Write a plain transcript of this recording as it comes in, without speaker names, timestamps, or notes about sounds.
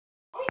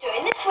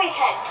this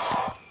weekend?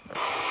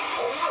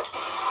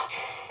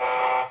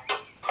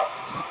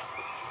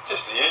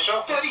 Just the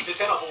usual.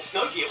 30% off all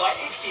snow gear by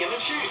XTM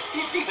and Shoot.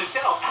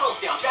 50% off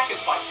adults down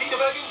jackets by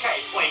Cedarburg and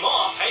Cape. Play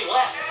more, pay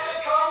less.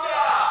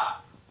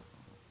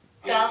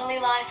 Family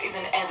life is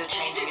an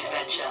ever-changing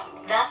adventure.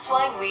 That's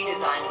why we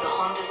designed the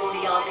Honda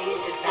CR-V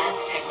with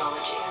advanced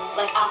technology,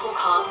 like Apple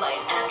CarPlay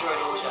and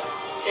Android Auto,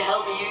 to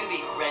help you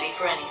be ready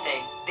for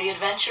anything. The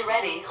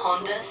adventure-ready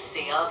Honda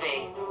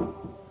CR-V.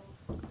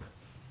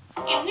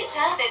 In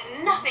winter,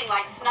 there's nothing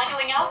like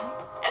snuggling up,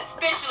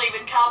 especially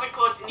with Carpet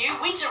Court's new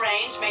winter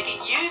range, making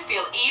you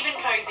feel even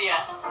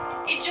cozier.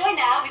 Enjoy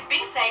now with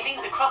big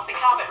savings across the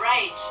carpet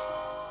range.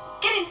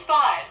 Get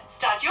inspired.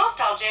 Start your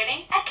style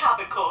journey at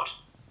Carpet Court.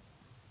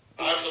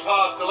 Over the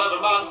past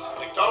 11 months,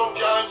 McDonald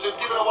Jones have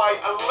given away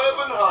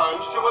 11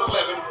 homes to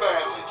 11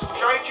 families,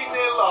 changing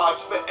their lives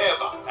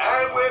forever.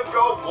 And we've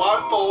got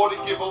one more to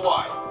give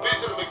away.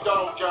 Visit a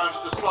McDonald Jones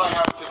display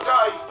home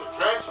today to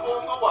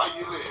transform the way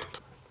you live.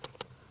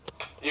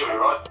 You'll be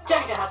right.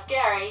 Don't know how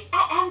scary.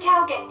 At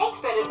Amcal, get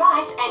expert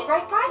advice and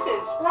great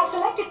prices. Like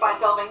selected by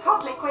Solvent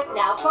Cough Liquid,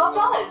 now $12.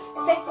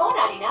 Save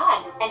 $4.99.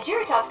 And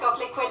Duratus Cough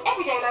Liquid,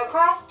 everyday low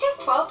price,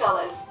 just $12.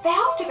 For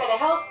help to better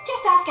health,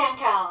 just ask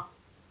Amcal.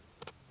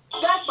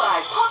 Backed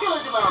by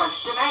popular demand,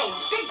 Domain's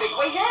Big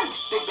Weekend.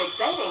 Big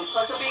savings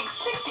plus a big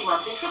 60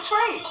 months interest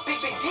free. Big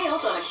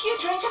deals on a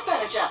huge range of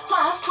furniture.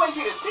 Plus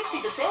 20 to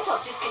 60%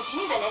 off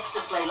discontinued and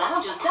ex-display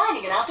lounges,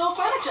 dining and outdoor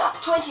furniture.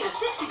 20 to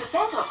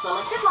 60% off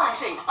selected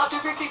lighting. Up to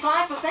 55%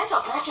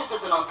 off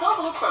mattresses and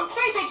ensembles from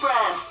 3 big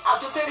brands. Up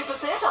to 30%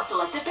 off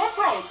selected bed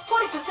frames.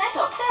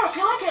 40% off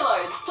TheraPillow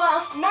pillows.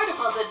 Plus no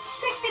deposit,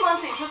 60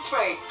 months interest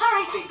free.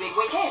 Hurry, Big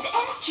Weekend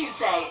ends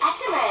Tuesday at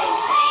Domain.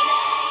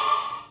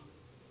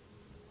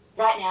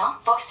 Right now,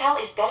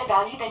 Foxtel is better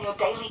value than your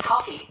daily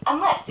coffee,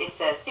 unless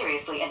it's a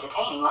seriously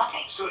entertaining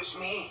latte. So it's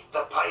me,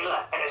 the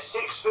pilot, and a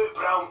 6-foot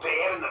brown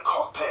bear in the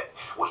cockpit.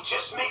 We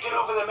just make it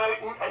over the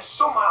mountain, and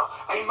somehow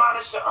I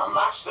managed to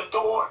unlatch the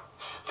door.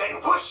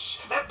 Then whoosh,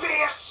 the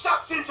bear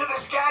sucked into the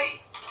sky.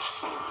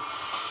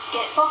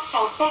 Get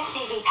Foxtel's best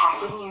TV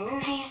pack with new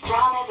movies,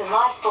 dramas, and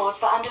live sports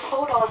for under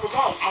 $4 a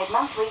day, paid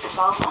monthly for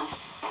 12 months.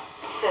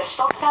 Search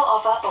Foxtel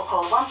offer or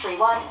call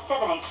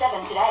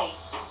 131-787 today.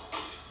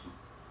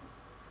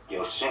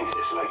 Your singer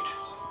is late,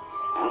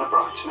 and the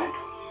bridesmaid,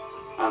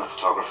 and the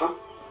photographer,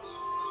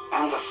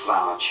 and the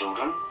flower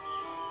children,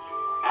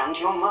 and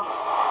your mother.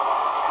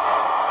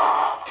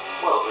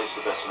 Well, at least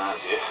the best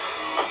man's here.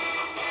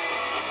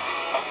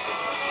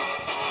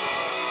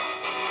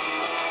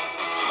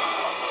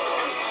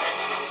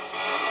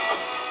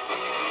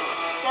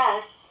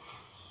 Dad,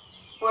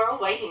 we're all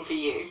waiting for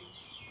you.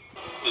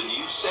 The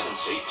new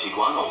 7-seat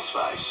Tiguan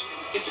Allspace.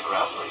 It's a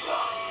crowd pleaser.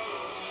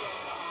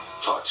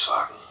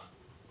 Volkswagen.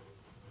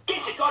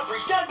 Get to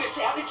Godfrey's, don't miss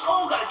out, it's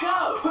all gotta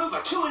go.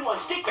 Hoover 2-in-1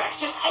 stick vacs,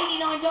 just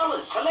 $89.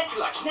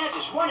 Electrolux now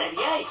just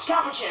 $188.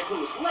 Carpet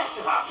shampoo is less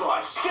than half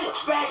price.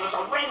 Philips baglers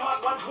are red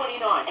hot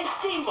 $129. And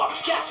steam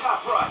mops just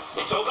half price.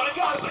 It's all gotta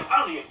go, but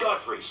only at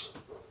Godfrey's.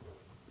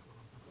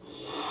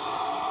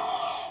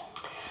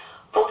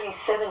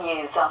 47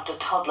 years after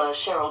toddler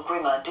Cheryl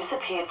Grimmer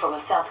disappeared from a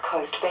South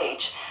Coast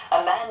beach,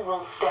 a man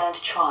will stand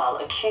trial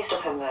accused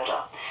of her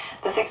murder.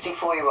 The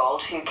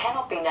 64-year-old, who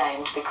cannot be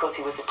named because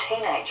he was a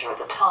teenager at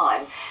the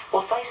time,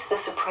 will face the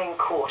Supreme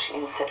Court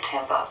in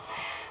September.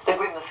 The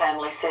Grimmer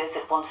family says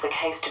it wants the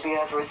case to be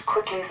over as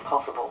quickly as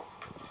possible.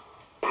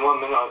 1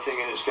 minute I'm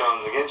thinking it's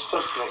going against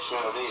us, next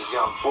minute I think it's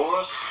going for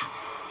us.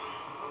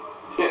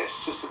 Yeah,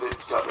 it's just a bit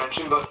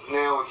gut-wrenching, but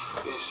now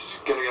he's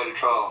going to go to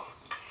trial.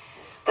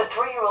 The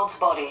 3-year-old's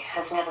body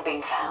has never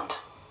been found.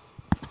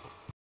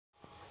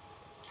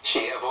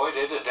 She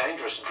avoided a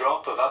dangerous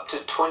drop of up to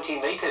 20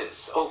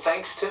 metres, all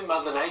thanks to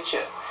Mother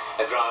Nature.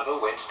 A driver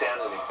went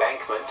down an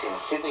embankment in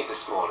Sydney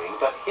this morning,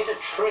 but hit a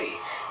tree,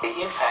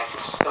 the impact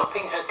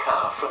stopping her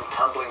car from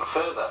tumbling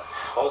further.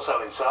 Also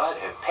inside,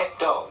 her pet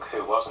dog,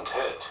 who wasn't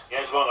hurt.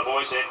 Yeah, as one of the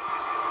boys said,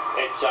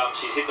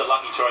 she's hit the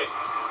lucky tree.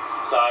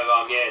 So,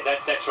 yeah,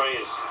 that tree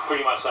has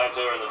pretty much saved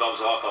her and the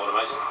dog's life, I would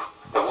imagine.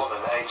 A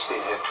woman aged in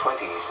her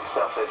 20s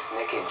suffered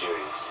neck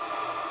injuries.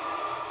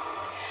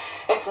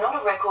 It's not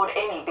a record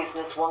any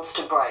business wants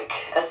to break.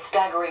 A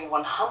staggering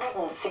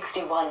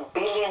 $161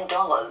 billion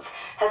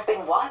has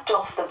been wiped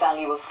off the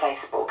value of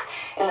Facebook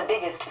in the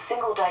biggest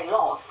single-day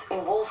loss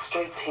in Wall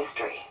Street's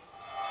history.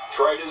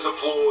 Traders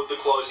applaud the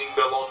closing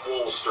bell on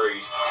Wall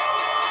Street.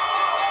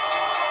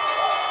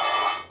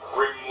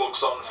 Grim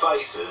looks on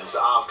faces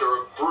after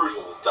a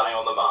brutal day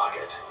on the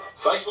market.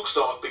 Facebook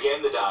stock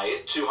began the day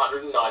at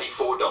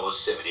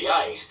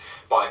 $294.78.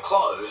 By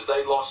close,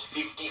 they lost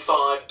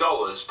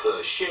 $55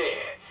 per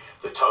share.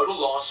 The total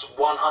loss,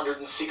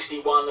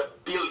 161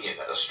 billion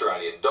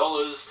Australian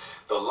dollars,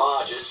 the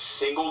largest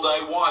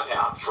single-day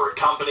wipeout for a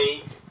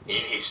company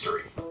in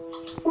history.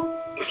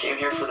 We came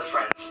here for the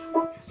friends.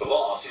 The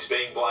loss is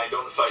being blamed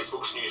on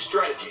Facebook's new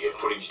strategy of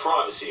putting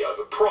privacy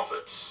over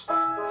profits.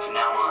 From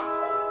now on,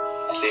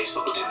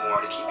 Facebook will do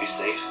more to keep you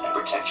safe and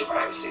protect your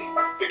privacy.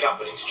 The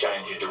company's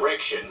change in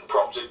direction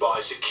prompted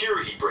by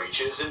security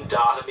breaches and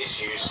data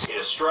misuse in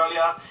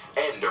Australia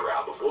and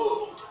around the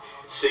world.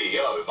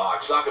 CEO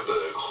Mark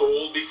Zuckerberg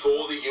hauled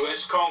before the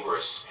US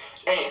Congress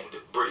and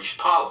British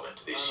Parliament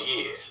this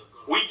year.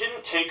 We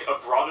didn't take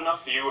a broad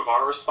enough view of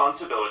our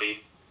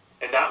responsibility,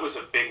 and that was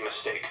a big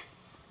mistake.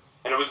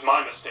 And it was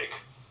my mistake,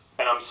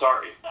 and I'm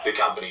sorry. The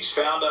company's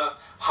founder,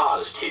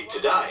 hardest hit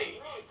today,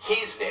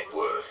 his net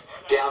worth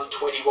down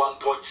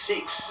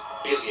 $21.6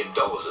 billion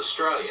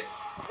Australian.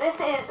 This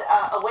is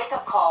a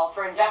wake-up call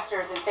for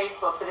investors in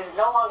Facebook that it is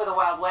no longer the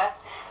Wild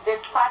West.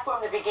 This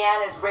platform that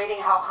began as rating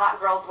how hot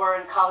girls were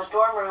in a college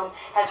dorm room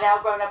has now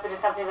grown up into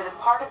something that is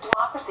part of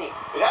democracy.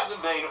 It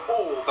hasn't been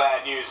all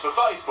bad news for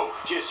Facebook.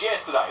 Just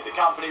yesterday, the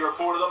company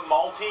reported a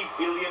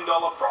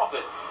multi-billion-dollar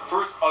profit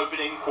for its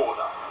opening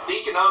quarter. The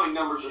economic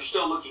numbers are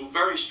still looking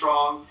very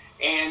strong,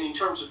 and in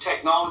terms of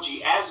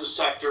technology as a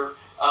sector,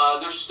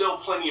 there's still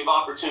plenty of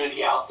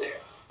opportunity out there.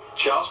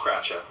 Charles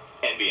Croucher,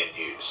 NBN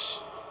News.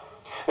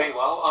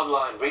 Meanwhile,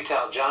 online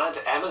retail giant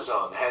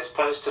Amazon has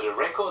posted a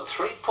record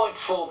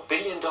 $3.4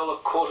 billion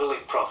quarterly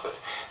profit.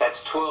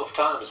 That's 12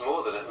 times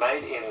more than it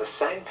made in the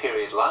same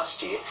period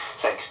last year,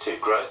 thanks to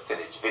growth in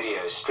its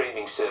video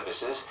streaming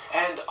services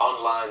and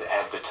online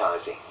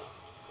advertising.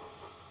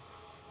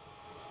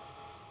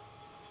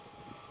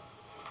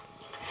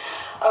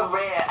 A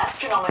rare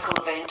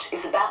astronomical event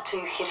is about to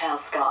hit our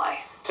sky.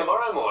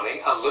 Tomorrow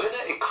morning, a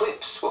lunar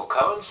eclipse will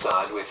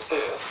coincide with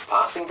Earth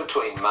passing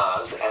between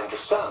Mars and the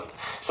Sun,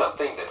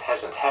 something that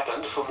hasn't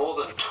happened for more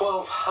than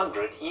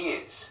 1,200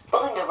 years.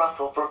 Belinda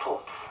Russell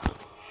reports.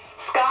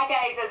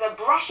 Skygazers are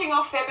brushing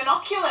off their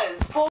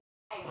binoculars for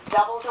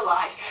double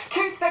delight.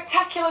 Two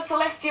spectacular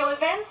celestial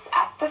events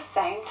at the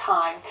same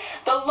time.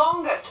 The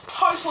longest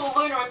total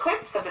lunar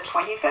eclipse of the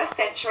 21st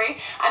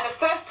century and the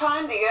first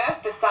time the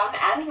Earth, the Sun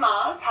and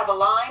Mars have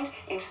aligned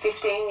in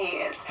 15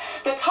 years.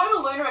 The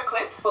total lunar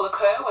eclipse will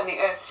occur when the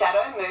Earth's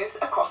shadow moves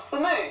across the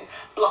moon,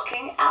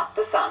 blocking out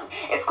the Sun.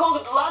 It's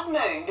called a blood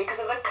moon because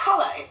of the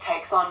colour it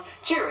takes on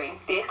during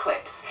the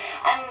eclipse.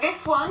 And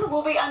this one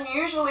will be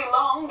unusually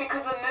long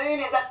because the moon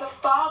is at the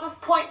farthest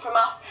point from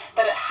us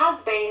that it has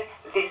been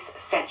this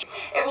century.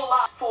 It will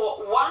last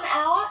for 1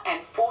 hour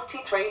and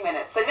 43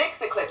 minutes. The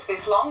next eclipse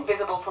this long,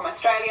 visible from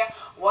Australia,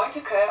 won't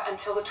occur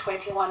until the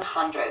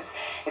 2100s.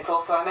 It's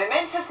also a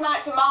momentous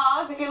night for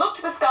Mars. If you look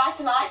to the sky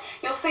tonight,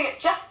 you'll see it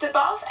just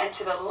above and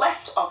to the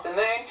left of the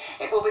moon.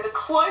 It will be the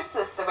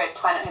closest the red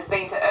planet has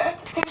been to Earth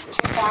since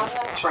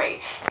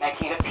 2003,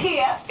 making it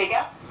appear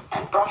bigger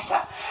and brighter.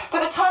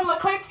 For the total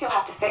eclipse, you'll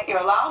have to set your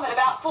alarm. At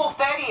about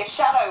 4:30, a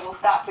shadow will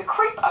start to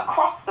creep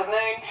across the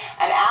moon.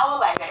 An hour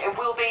later, it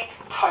will be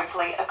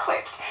totally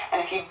eclipsed.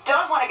 And if you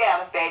don't want to get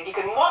out of bed, you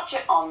can watch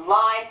it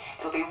online.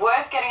 It'll be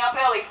worth getting up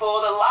early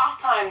for. The last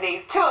time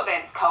these two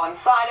events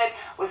coincided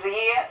was the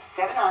year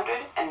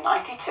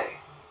 792.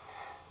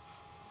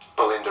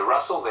 Belinda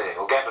Russell there.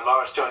 Well, Gavin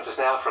Morris joins us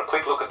now for a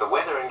quick look at the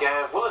weather. And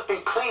Gav, will it be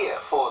clear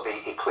for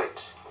the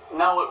eclipse?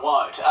 No, it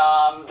won't.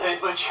 The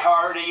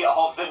majority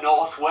of the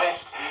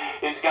northwest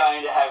is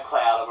going to have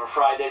cloud. I'm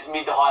afraid there's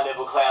mid to high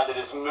level cloud that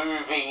is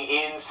moving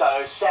in,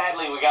 so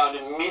sadly we're going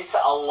to miss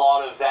a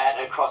lot of that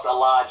across a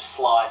large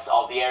slice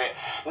of the area.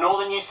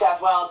 Northern New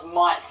South Wales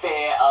might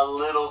fare a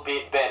little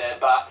bit better,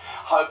 but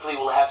hopefully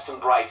we'll have some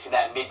breaks in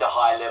that mid to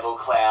high level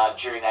cloud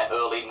during that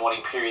early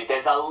morning period.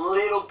 There's a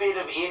little bit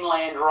of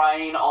inland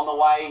rain on the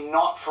way,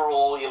 not for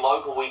all. Your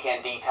local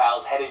weekend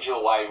details headed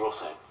your way real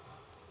soon.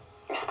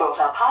 You spoilt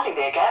our party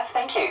there, Gav.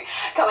 Thank you.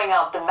 Coming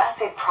up, the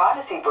massive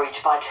privacy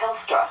breach by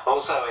Telstra.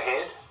 Also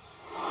ahead,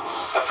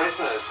 a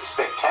prisoner's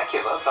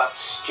spectacular but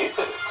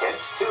stupid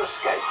attempt to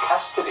escape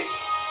custody.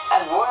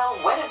 And royal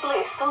wedded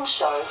bliss on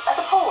show at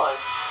Apollo.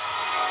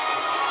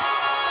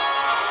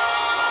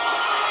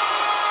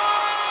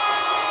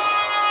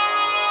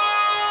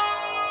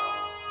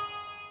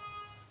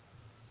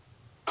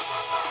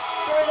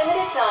 For a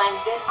limited time,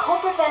 there's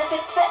corporate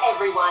benefits for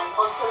everyone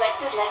on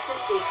selected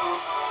Lexus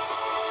vehicles,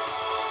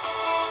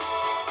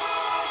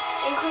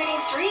 including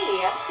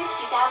 3-year,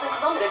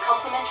 60,000-kilometre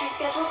complimentary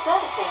scheduled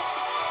servicing.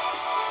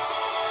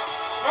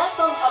 That's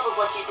on top of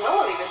what you'd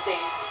normally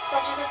receive,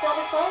 such as a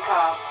service loan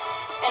car,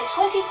 and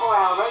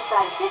 24-hour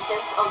roadside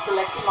assistance on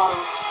selected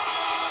models.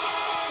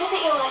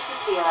 Visit your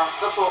Lexus dealer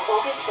before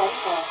August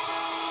 31st.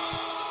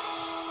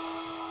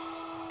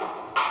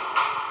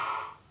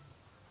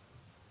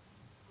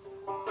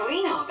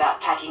 We know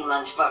about packing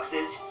lunch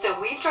boxes, so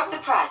we've dropped the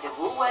price of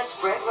Woolworths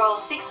bread roll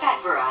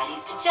 6-pack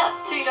varieties to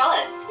just $2.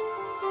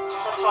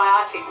 That's why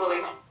I picked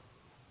Woolies.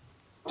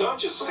 Don't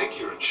just think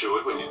you're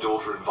insured when your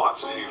daughter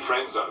invites a few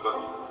friends over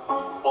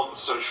on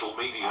social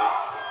media.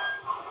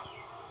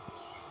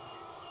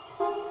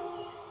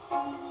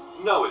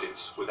 No, it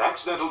is, with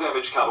accidental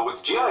damage cover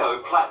with GIO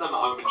Platinum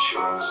Home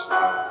Insurance.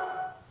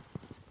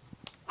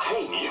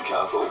 Hey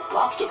Newcastle,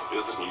 love to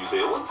visit New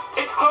Zealand?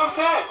 It's close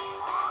Earth!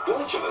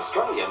 Virgin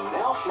Australia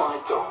now fly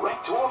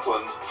direct to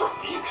Auckland from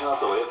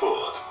Newcastle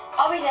Airport.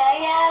 Are we there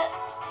yet?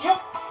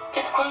 Yep,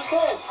 It's close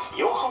as.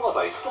 Your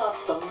holiday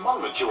starts the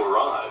moment you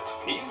arrive.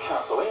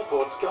 Newcastle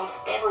Airport's got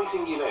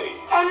everything you need.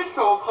 And it's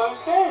all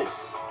close as.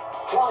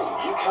 Flying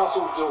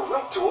Newcastle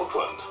direct to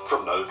Auckland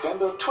from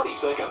November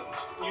 22nd.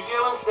 New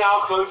Zealand's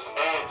now close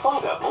as.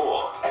 Find out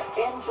more at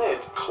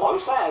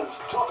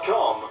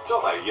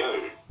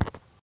nzcloseas.com.au.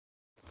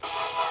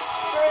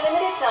 For a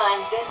limited time,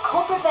 there's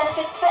corporate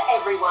benefits for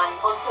everyone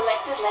on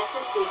selected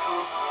Lexus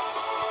vehicles,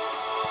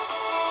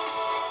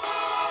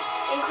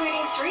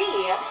 including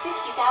 3-year,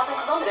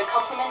 60,000-kilometre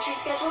complimentary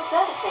scheduled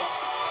servicing.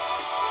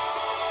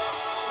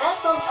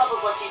 That's on top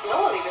of what you'd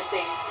normally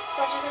receive,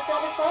 such as a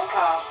service loan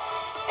car,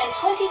 and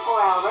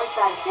 24-hour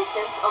roadside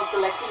assistance on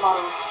selected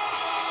models.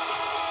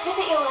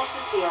 Visit your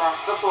Lexus dealer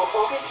before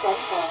August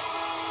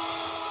 31st.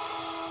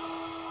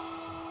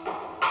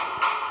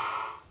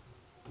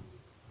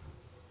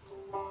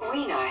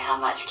 We know how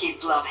much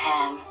kids love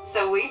ham,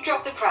 so we've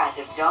dropped the price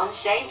of Don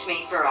shaved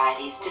meat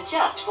varieties to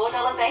just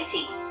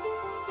 $4.80.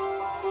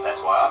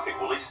 That's why I pick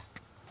Woolies.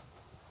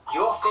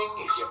 Your thing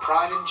is your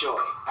pride and joy.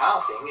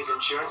 Our thing is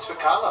insurance for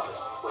car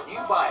lovers. When you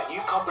buy a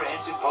new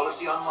comprehensive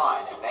policy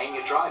online and name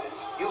your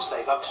drivers, you'll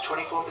save up to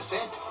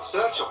 24%.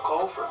 Search or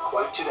call for a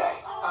quote today.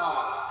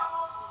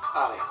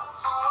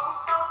 Allianz.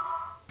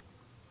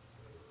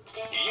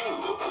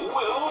 You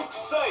will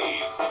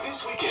save.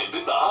 This weekend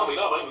at the Harvey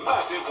Oven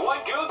Massive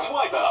White Goods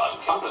Wipeout.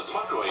 Ovens,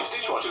 microwaves,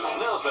 dishwashers,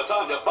 now's the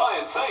time to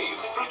buy and save.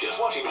 Fridges,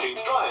 washing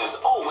machines, dryers,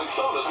 all with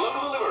bonus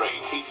local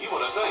delivery. If you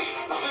want to save,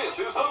 this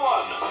is the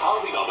one.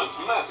 Harvey Oven's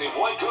Massive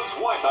White Goods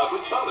Wipeout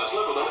with bonus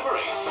local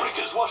delivery.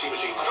 Fridges, washing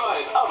machines,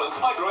 dryers, ovens,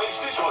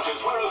 microwaves,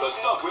 dishwashers, we're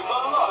overstocked with a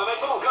lot and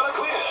it's all gotta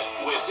clear.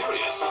 We're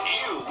serious.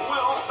 You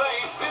will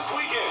save this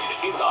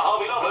weekend in the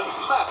Harvey Oven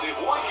Massive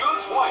White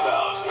Goods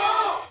Wipeout.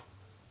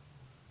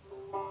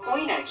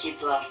 We know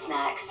kids love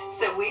snacks,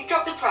 so we've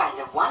dropped the price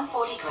of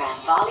 140-gram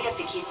Valia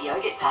for Kids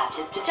yogurt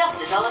pouches to just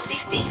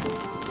 $1.60.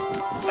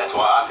 That's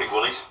why I pick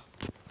Woolies.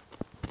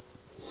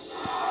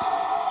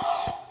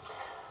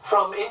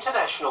 From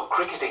international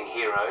cricketing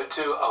hero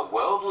to a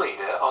world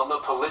leader on the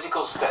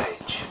political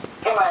stage.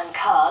 Imran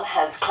Khan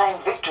has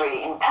claimed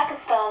victory in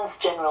Pakistan's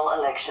general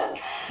election,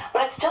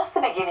 but it's just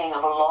the beginning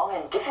of a long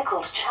and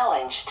difficult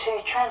challenge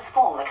to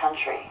transform the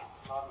country.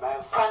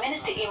 Prime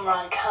Minister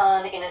Imran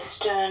Khan in a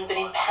stern but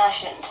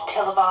impassioned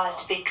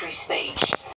televised victory speech.